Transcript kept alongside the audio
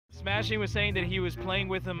Smashing was saying that he was playing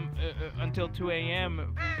with him until 2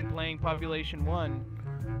 a.m. playing Population 1.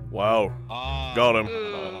 Wow. Got him.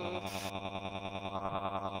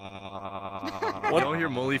 What? You don't hear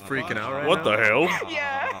Molly freaking out right what now? What the hell?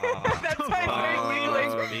 Yeah. That's why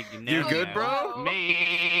feeling. You good, bro?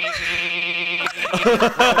 Me.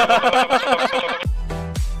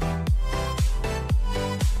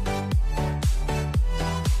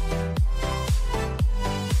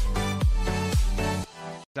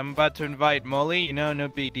 I'm about to invite Molly, you know, no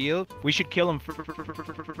big deal. We should kill him first,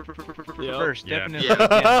 definitely. But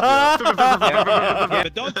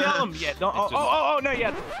don't tell him yet. Don't. Oh, no,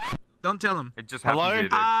 yeah. Don't tell him. It just Hello? happened.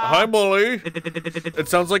 Hi, Molly. It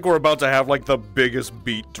sounds like we're about to have like the biggest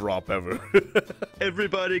beat drop ever.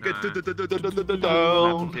 Everybody get down.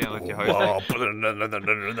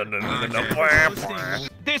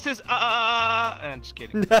 This is I'm just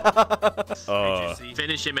kidding.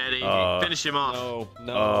 Finish him, Eddie. Finish him off.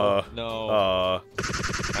 No.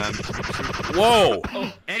 Whoa!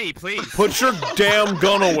 Oh, Eddie, please. Put your damn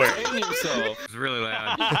gun away. It's really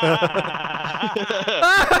loud.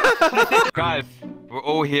 Guys, we're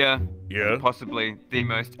all here. Yeah. Possibly the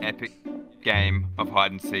most epic game of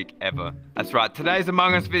hide and seek ever. That's right. Today's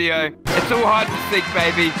Among Us video. It's all hide and seek,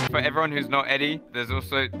 baby. For everyone who's not Eddie, there's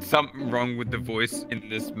also something wrong with the voice in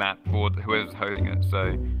this map for whoever's hosting it.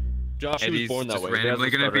 So Josh was born that way. Randomly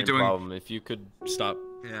gonna be doing. Problem. If you could stop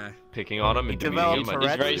picking on him and demeaning him,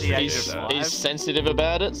 he's sensitive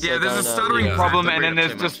about it. So yeah, there's a stuttering problem, and then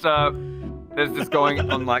there's just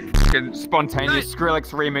going on like fucking spontaneous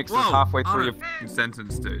Skrillex remixes halfway through your fucking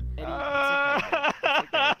sentence, dude. It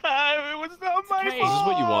was not my fault. Is this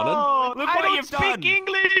what you wanted? Look what you've done.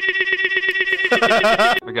 English.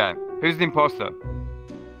 Okay, who's the imposter?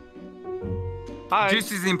 Hi.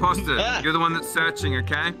 Juicy's the imposter. You're the one that's searching,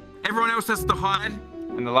 okay? Everyone else has to hide,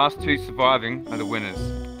 and the last two surviving are the winners.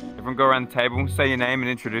 Everyone go around the table, say your name, and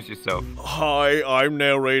introduce yourself. Hi, I'm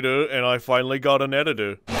narrator, and I finally got an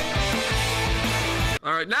editor.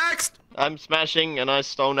 Alright, next! I'm Smashing, and I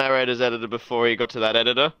stole Narrator's editor before he got to that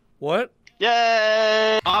editor. What?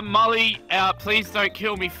 Yay! I'm Molly. Please don't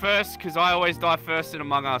kill me first, because I always die first in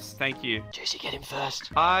Among Us. Thank you. Juicy, get him first.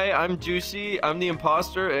 Hi, I'm Juicy. I'm the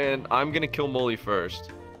imposter, and I'm gonna kill Molly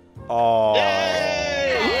first. Oh.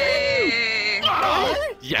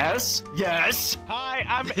 Yes. Yes. Hi,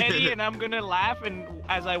 I'm Eddie, and I'm gonna laugh and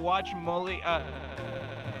as I watch Molly.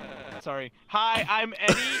 Sorry. Hi, I'm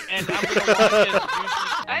Eddie, and I'm gonna watch as Juicy.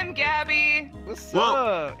 I'm Gabby. What's Whoa.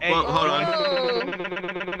 up? Hey, Whoa, hold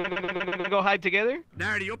on. Go hide together?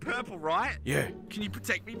 Narrator, you're purple, right? Yeah. Can you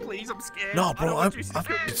protect me, please? I'm scared. No, bro, I've been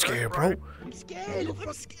scared, bro. I'm scared.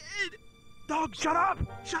 I'm scared. Dog, shut up!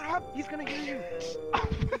 Shut up! He's gonna get you.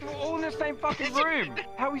 We're all in the same fucking room.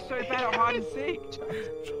 How are we so bad at hide and seek?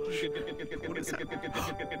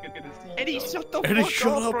 Eddie, shut the Eddie, fuck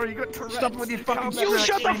shut up. bro. You got Tourette's. Stop with your fucking. You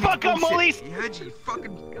shut the fuck up, Molly! He heard you. You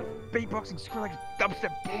fucking beatboxing Skrillex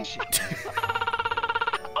dubstep bullshit.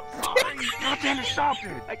 Sorry. God damn it, stop it.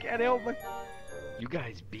 I can't help it. You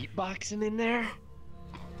guys beatboxing in there?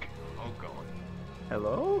 Oh god.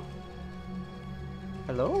 Hello?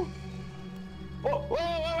 Hello? Whoa! Whoa! Whoa!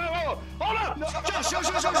 Whoa! Whoa! Hold up! No. Shut!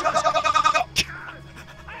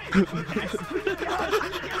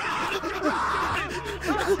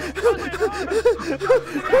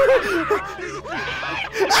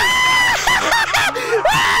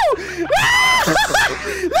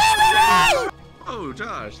 Oh,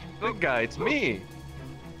 Josh. Good guy, it's me.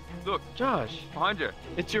 Look, Josh, behind you.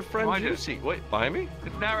 it's your friend Behind you. Juicy. Wait, behind me?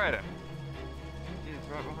 It's narrator. Yeah, it's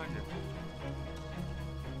right behind you.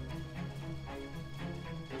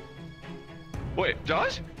 Wait,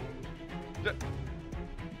 Josh?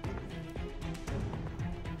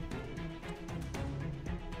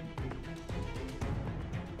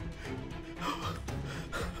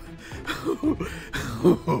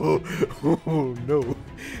 Oh no.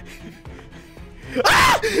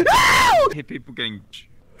 Hear people getting.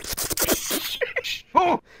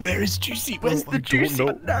 Where is Juicy? Where's the Juicy I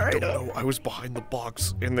don't know. I was behind the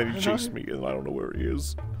box, and then he chased me, and I don't know where he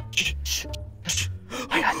is.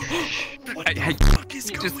 Hey, What is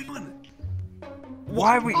going on?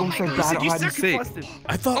 why are we all so bad at hide and seek?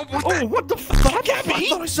 I thought. What the fuck, Gabby? I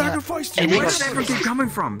thought I sacrificed you. Where does everyone keep coming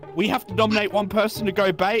from? We have to nominate one person to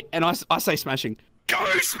go bait, and I say Smashing. Go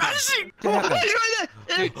Smashing! He's right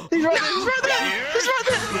there! He's right there!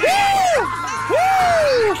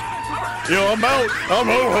 Yo, I'm out,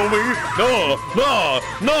 homie. No.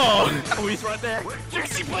 Oh, he's right there.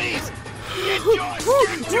 Juicy, please!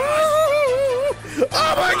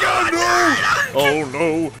 Oh my god, no! Oh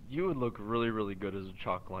no. You would look really, really good as a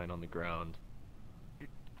chalk line on the ground.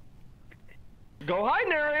 Go hide,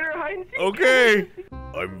 narrator. Hide and seek. Okay.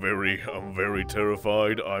 I'm very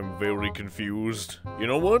terrified. I'm very confused. You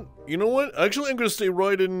know what? Actually, I'm gonna stay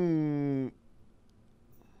right in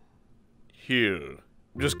here.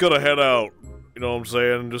 I'm just gonna head out. You know what I'm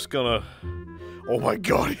saying? I'm just gonna... Oh my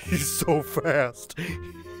god, he's so fast.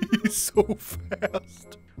 He's so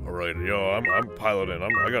fast. Alright, yo, I'm piloting. I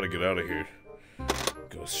gotta get out of here.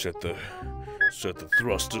 Go set the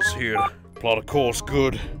thrusters here. Plot of course,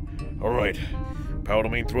 good. Alright. Power to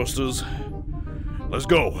main thrusters. Let's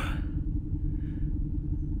go.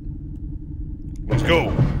 Let's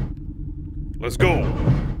go. Let's go.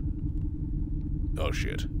 Oh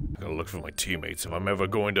shit. I gotta look for my teammates if I'm ever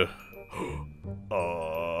going to...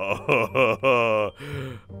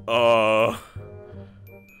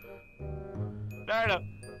 Narada.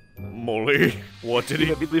 Molly, what did he...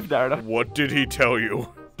 Let me live, Narada. What did he tell you?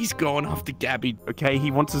 He's going after Gabby, okay?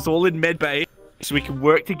 He wants us all in medbay so we can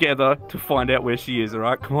work together to find out where she is,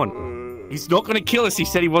 alright? Come on. He's not gonna kill us. He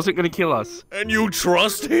said he wasn't gonna kill us. And you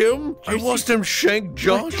trust him? I watched him shank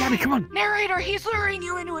Josh? Gabby, come on. Narrator, he's luring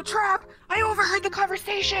you into a trap. I overheard the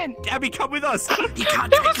conversation. Gabby, come with us. You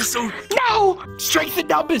can't take us all. No! Strength in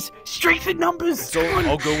numbers. Strength in numbers. So,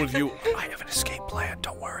 I'll go with you. I have an escape plan,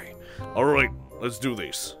 don't worry. Alright, let's do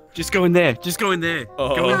this. Just go in there. Just go in there.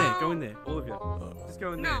 Go in No. there. Go in there. All of you. Just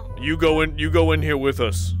go in there. No. You go in here with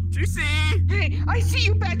us. Juicy. Hey, I see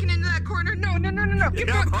you backing into that corner. No. Get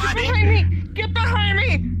Yeah, buddy. behind me. Get behind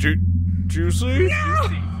me. Juicy?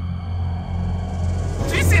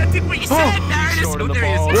 Juicy, I did what you said. Narrator. short of the There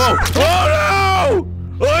he is. ball. Whoa! Oh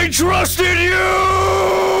no! I trusted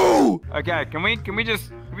you! Okay, can we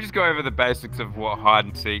just go over the basics of what hide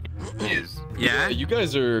and seek is? Yeah. You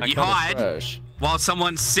guys are You kinda hide. trash. While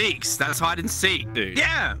someone seeks, that's hide and seek, dude.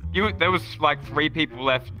 Yeah. There was like 3 people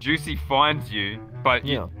left. Juicy finds you, but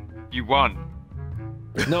Yeah. you won.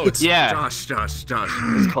 No, it's Yeah. Josh.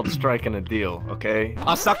 It's called striking a deal, okay?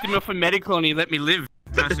 I sucked him off for medical and he let me live.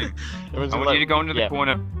 Smashing. I want you to go into the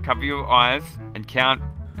corner, cover your eyes, and count.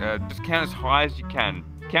 Just count as high as you can.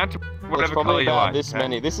 Count to Well, it's whatever probably color you about like. this okay?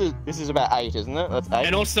 many. This is about 8, isn't it? That's 8.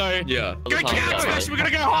 And also, Yeah. go count, Smash, we're gonna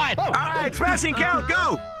go hide. All right, smashing, count,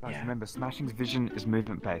 go. Guys, remember, Smashing's vision is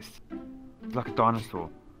movement based. It's like a dinosaur.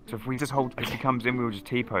 So if we just hold, if he comes in, we'll just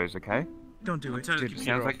T-pose, okay? Don't do it. Dude, it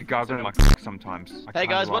sounds like you guys are like sometimes. I Hey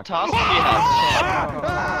kinda guys, what like it. task do you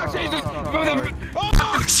have? Jesus!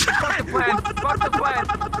 What's the plan?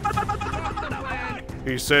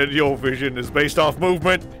 He said your vision is based off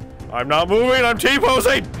movement. I'm not moving, I'm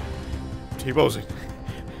T-posing! T-posing.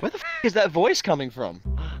 Where the f is that voice coming from?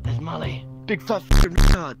 There's Molly. Big fat f***ing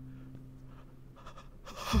retard.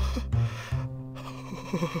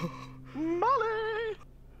 Molly!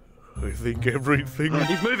 I think everything...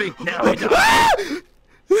 He's moving. Now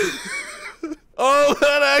Oh,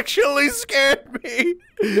 that actually scared me!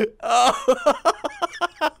 Oh.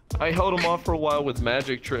 I held him off for a while with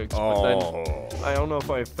magic tricks, but then I don't know if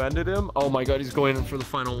I offended him. Oh my god, he's going in for the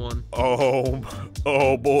final one. Oh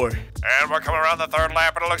boy. And we're coming around the third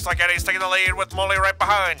lap, and it looks like Eddie's taking the lead with Molly right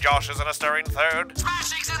behind. Josh is in a stirring third.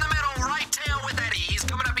 Smashing's in the middle, right tail with Eddie. He's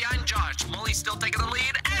coming up behind Josh. Molly's still taking the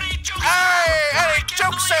lead. Eddie jukes Hey, him. Eddie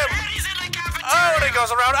jukes him. Eddie's in the cafeteria. Oh, and he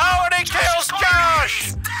goes around. Oh, and he kills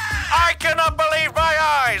Josh! I cannot believe my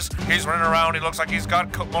eyes! He's running around. He looks like he's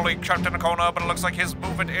got Molly trapped in a corner, but it looks like his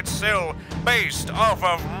movement, it's still based off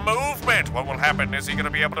of movement. What will happen? Is he going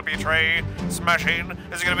to be able to betray Smashing?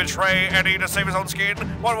 Is he going to betray Eddie to save his own skin?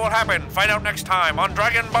 What will happen? Find out next time on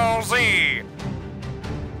Dragon Ball Z!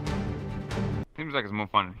 Seems like it's more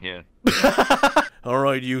fun here.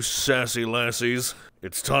 Alright, you sassy lassies.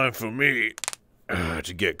 It's time for me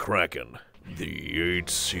to get cracking. The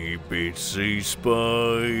itsy bitsy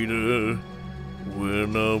spider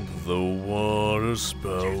went up the water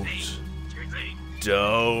spout.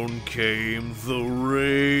 Down came the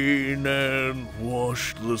rain and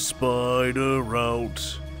washed the spider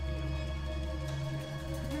out.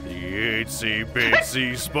 The itsy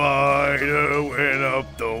bitsy spider went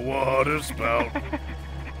up the water spout.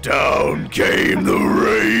 Down came the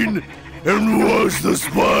rain and washed the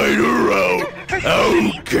spider out.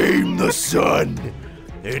 Out came the sun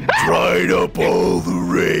and dried up all the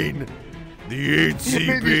rain. The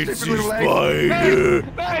itsy bitsy spider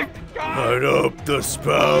got up the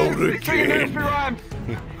spout again.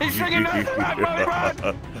 He's singing nursery rhyme, Molly,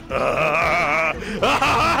 run!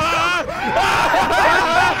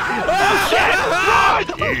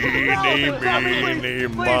 Eeny, meeny,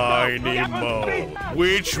 miny, mo.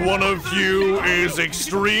 Which one of you is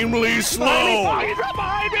extremely slow? He's right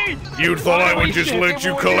behind me! You thought I would just let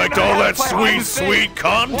you collect all that sweet, sweet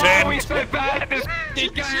Why are we content? so bad at this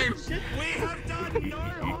game?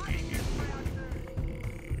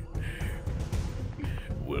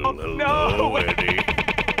 hello, Eddie.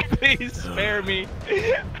 Please spare me.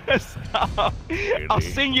 Stop. Eddie. I'll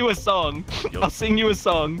sing you a song. I'll sing you a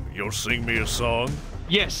song. You'll sing me a song?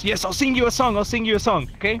 Yes, I'll sing you a song. I'll sing you a song,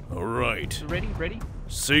 okay? Alright. Ready?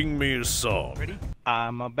 Sing me a song. Ready?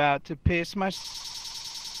 I'm about to piss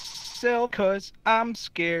myself cause I'm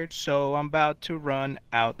scared, so I'm about to run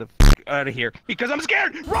out of here. Because I'm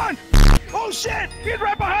scared! Run! Oh shit! He's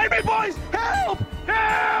right behind me, boys! Help!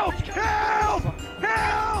 Help! Help!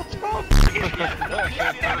 Help! Oh,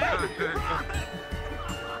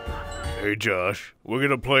 Hey Josh, we're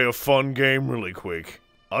gonna play a fun game really quick.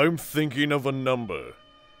 I'm thinking of a number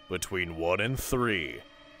between 1 and 3,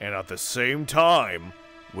 and at the same time,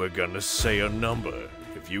 we're gonna say a number.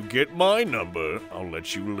 If you get my number, I'll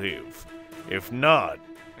let you live. If not,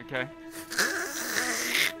 Okay.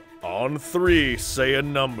 on 3, say a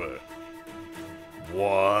number.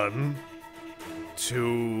 1,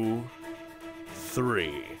 2,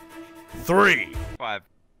 3. 3! 5.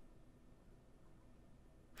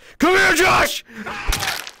 Come here, Josh!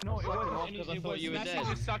 No, it wasn't because I thought you were dead.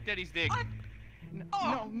 Just sucked Eddie's dick.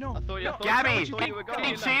 I thought you Gabby, you were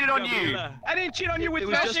he cheated on you. I didn't cheat on you with It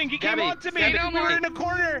was just- smashing. He came Gabby, on to me. Gabby, And we were in a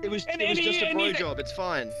corner. It was and just a and bro job. It's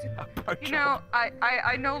fine. You know,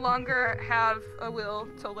 I no longer have a will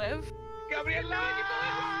to live.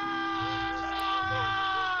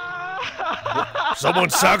 Someone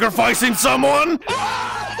sacrificing someone?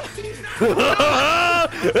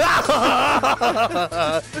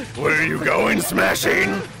 Where are you going,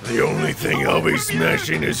 smashing? The only thing I'll be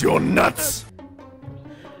smashing is your nuts.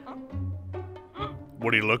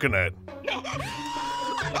 What are you looking at?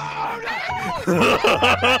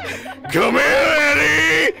 Come here,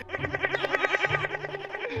 Eddie!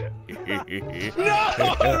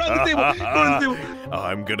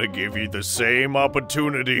 I'm gonna give you the same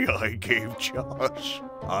opportunity I gave Josh.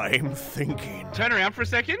 I'm thinking. Turn around for a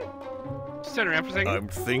second. Just turn around for a second. I'm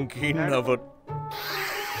thinking of a.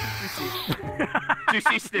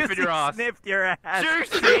 Juicy sniffing your ass. Sniffed your ass.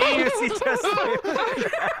 Juicy! Juicy just sniffed.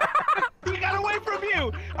 He got away from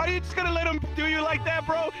you. Are you just gonna let him do you like that,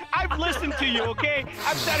 bro? I've listened to you, okay?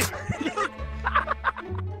 I'm sorry.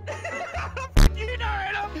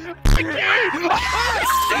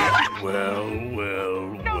 Well.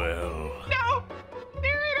 No!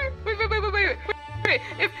 Wait.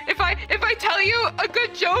 If I tell you a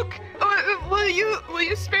good joke, will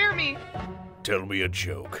you spare me? Tell me a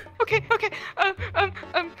joke. Okay.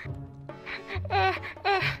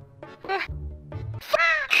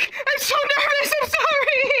 Fuck! I'm so nervous. I'm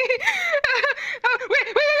sorry. Wait.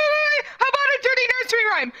 How about a dirty nursery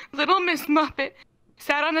rhyme? Little Miss Muppet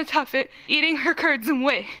sat on a tuffet, eating her curds and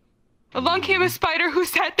whey. Along came a spider who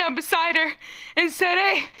sat down beside her and said,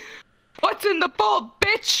 "Hey, what's in the bowl,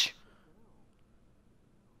 bitch?"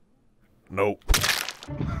 Nope.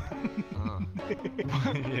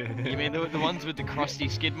 You mean the ones with the crusty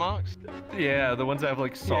skid marks? Yeah, the ones that have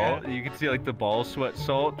like salt. You can see like the ball sweat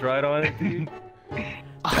salt dried on it, dude.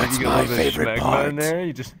 That's You get a my little bit of favorite schmegma part. in there.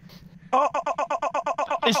 You just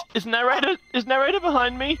Is narrator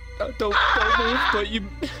behind me? Don't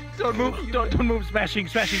move, smashing,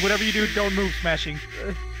 whatever you do, don't move, smashing.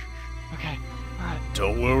 Okay.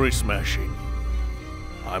 Don't worry, smashing.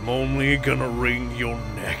 I'm only gonna wring your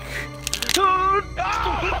neck.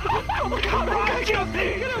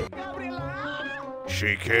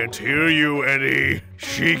 She can't hear you, Eddie.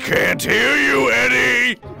 She can't hear you,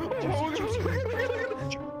 Eddie.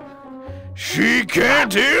 She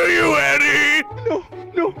can't hear you, Eddie.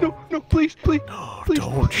 No, please.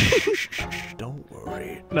 Don't. Shh. Don't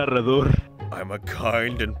worry. Narrador. I'm a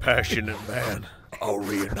kind and passionate man. I'll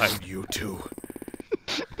reunite you two.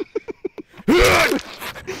 Part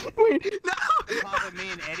of me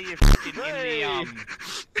and Eddie are fucking in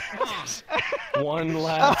the one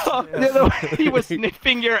last. He was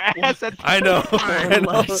sniffing your ass at I know.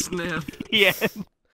 Sniff. the end.